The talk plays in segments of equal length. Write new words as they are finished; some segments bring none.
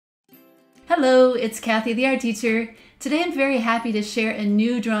Hello, it's Kathy, the art teacher. Today I'm very happy to share a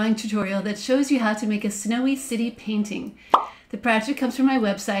new drawing tutorial that shows you how to make a snowy city painting. The project comes from my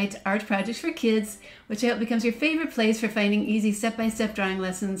website, Art Projects for Kids, which I hope becomes your favorite place for finding easy step-by-step drawing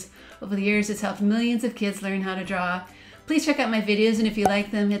lessons. Over the years, it's helped millions of kids learn how to draw. Please check out my videos, and if you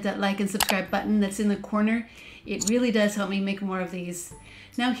like them, hit that like and subscribe button that's in the corner. It really does help me make more of these.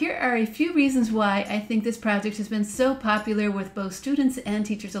 Now, here are a few reasons why I think this project has been so popular with both students and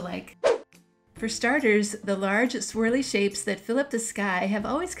teachers alike. For starters, the large swirly shapes that fill up the sky have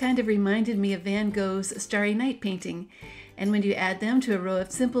always kind of reminded me of Van Gogh's Starry Night painting, and when you add them to a row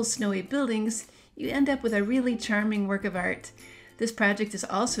of simple snowy buildings, you end up with a really charming work of art. This project is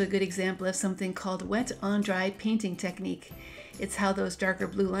also a good example of something called wet on dry painting technique. It's how those darker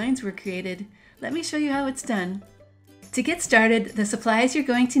blue lines were created. Let me show you how it's done. To get started, the supplies you're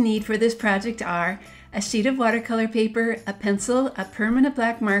going to need for this project are a sheet of watercolor paper, a pencil, a permanent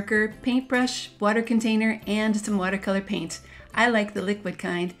black marker, paintbrush, water container, and some watercolor paint. I like the liquid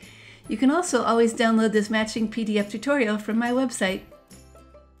kind. You can also always download this matching PDF tutorial from my website.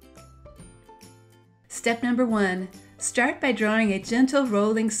 Step number 1. Start by drawing a gentle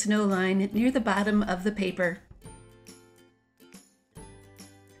rolling snow line near the bottom of the paper.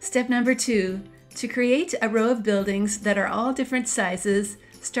 Step number 2. To create a row of buildings that are all different sizes,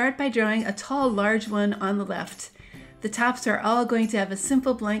 start by drawing a tall, large one on the left. The tops are all going to have a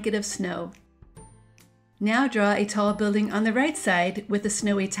simple blanket of snow. Now draw a tall building on the right side with a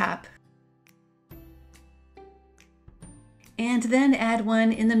snowy top. And then add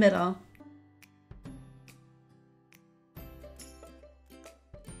one in the middle.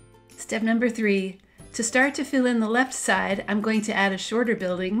 Step number 3. To start to fill in the left side, I'm going to add a shorter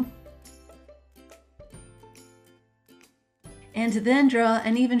building. And then draw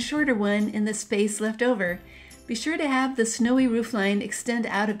an even shorter one in the space left over. Be sure to have the snowy roofline extend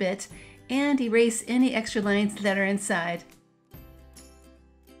out a bit and erase any extra lines that are inside.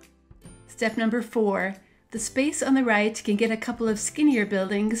 Step number 4. The space on the right can get a couple of skinnier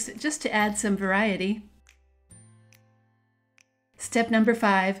buildings just to add some variety. Step number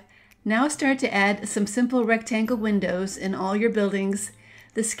 5. Now start to add some simple rectangle windows in all your buildings.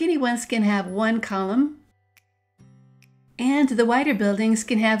 The skinny ones can have one column, and the wider buildings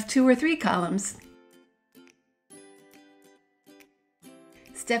can have 2 or 3 columns.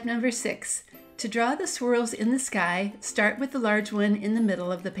 Step number 6. To draw the swirls in the sky, start with the large one in the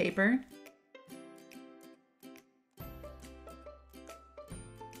middle of the paper.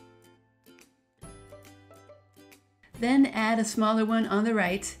 Then add a smaller one on the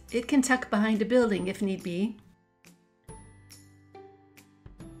right. It can tuck behind a building if need be.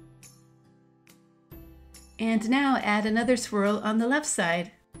 And now add another swirl on the left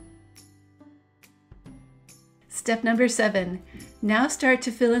side. Step number 7. Now start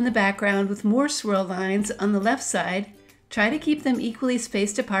to fill in the background with more swirl lines on the left side. Try to keep them equally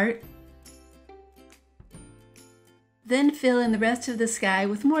spaced apart. Then fill in the rest of the sky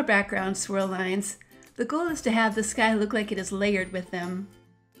with more background swirl lines. The goal is to have the sky look like it is layered with them.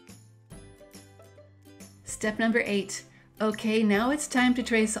 Step number 8. Okay, now it's time to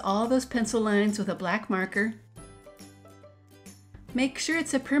trace all those pencil lines with a black marker. Make sure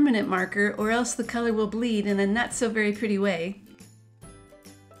it's a permanent marker or else the color will bleed in a not so very pretty way.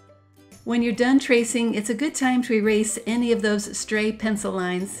 When you're done tracing, it's a good time to erase any of those stray pencil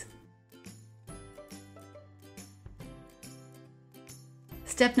lines.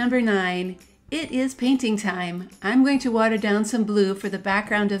 Step number 9. It is painting time. I'm going to water down some blue for the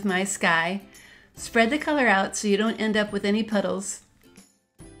background of my sky. Spread the color out so you don't end up with any puddles.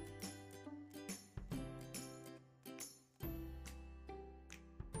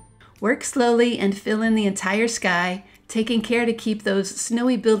 Work slowly and fill in the entire sky, taking care to keep those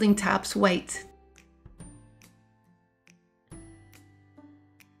snowy building tops white.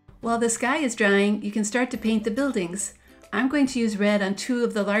 While the sky is drying, you can start to paint the buildings. I'm going to use red on 2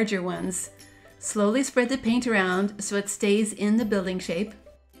 of the larger ones. Slowly spread the paint around so it stays in the building shape.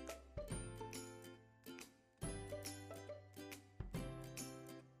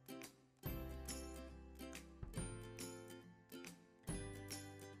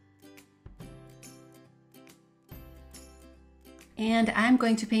 And I'm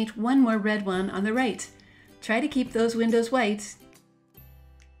going to paint one more red one on the right. Try to keep those windows white.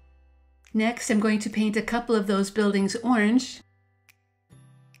 Next, I'm going to paint a couple of those buildings orange.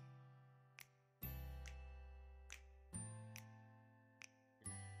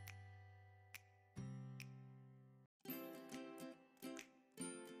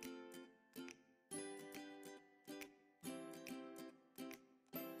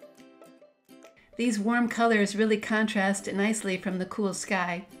 These warm colors really contrast nicely from the cool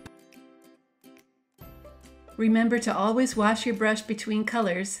sky. remember to always wash your brush between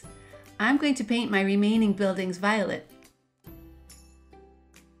colors. I'm going to paint my remaining buildings violet.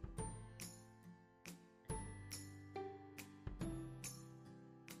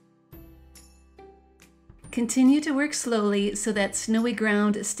 Continue to work slowly so that snowy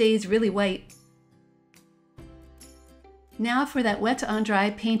ground stays really white. Now for that wet on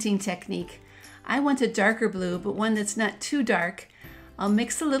dry painting technique. I want a darker blue, but one that's not too dark. I'll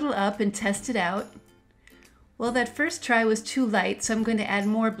mix a little up and test it out. Well, that first try was too light, so I'm going to add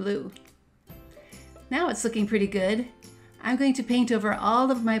more blue. Now it's looking pretty good. I'm going to paint over all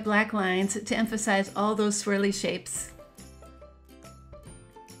of my black lines to emphasize all those swirly shapes.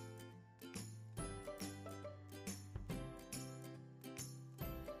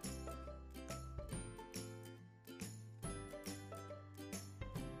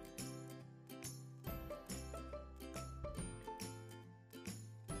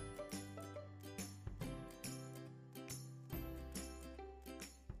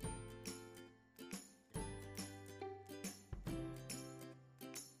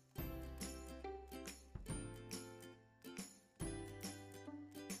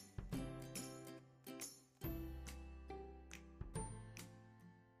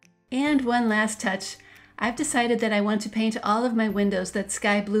 And one last touch. I've decided that I want to paint all of my windows that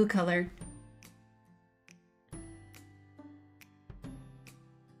sky blue color.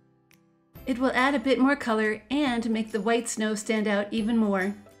 It will add a bit more color and make the white snow stand out even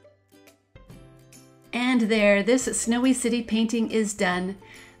more. And there, this snowy city painting is done.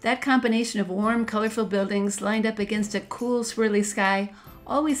 That combination of warm, colorful buildings lined up against a cool, swirly sky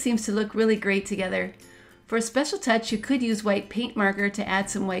always seems to look really great together. For a special touch, you could use white paint marker to add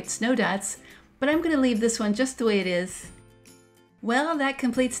some white snow dots, but I'm going to leave this one just the way it is. Well, that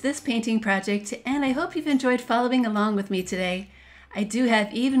completes this painting project, and I hope you've enjoyed following along with me today. I do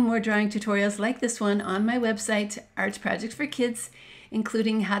have even more drawing tutorials like this one on my website, Art Projects for Kids,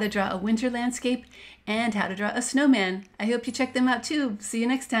 including how to draw a winter landscape and how to draw a snowman. I hope you check them out too. See you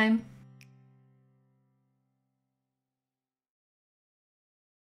next time.